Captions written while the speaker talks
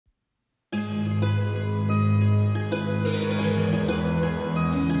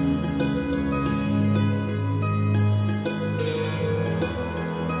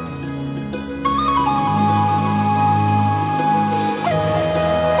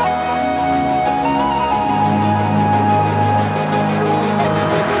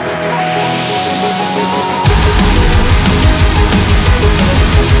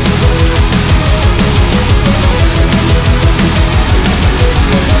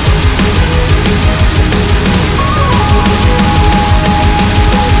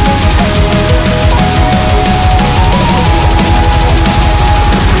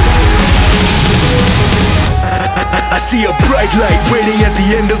see a bright light waiting at the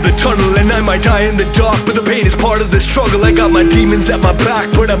end of the tunnel, and I might die in the dark, but the pain is part of the struggle. I got my demons at my back,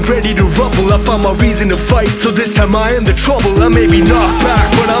 but I'm ready to rumble. I found my reason to fight, so this time I am the trouble. I may be knocked back,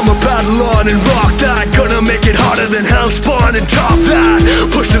 but I'ma battle on and rock that. Gonna make it harder than hell spawn and top that.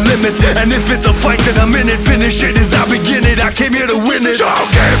 Push the limits, and if it's a fight then I'm in it. Finish it as I begin it, I came here to win it.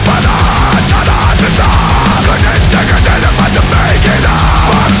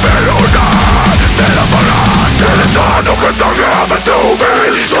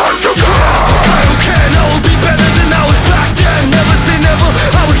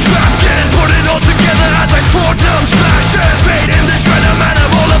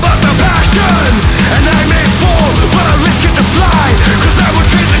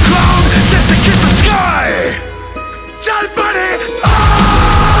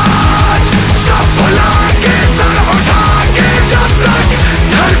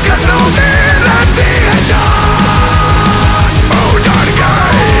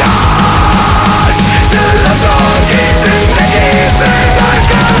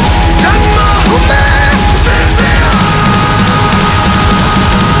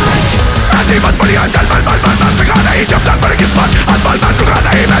 Jump down, but it gets fun.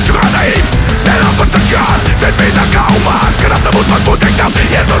 I'm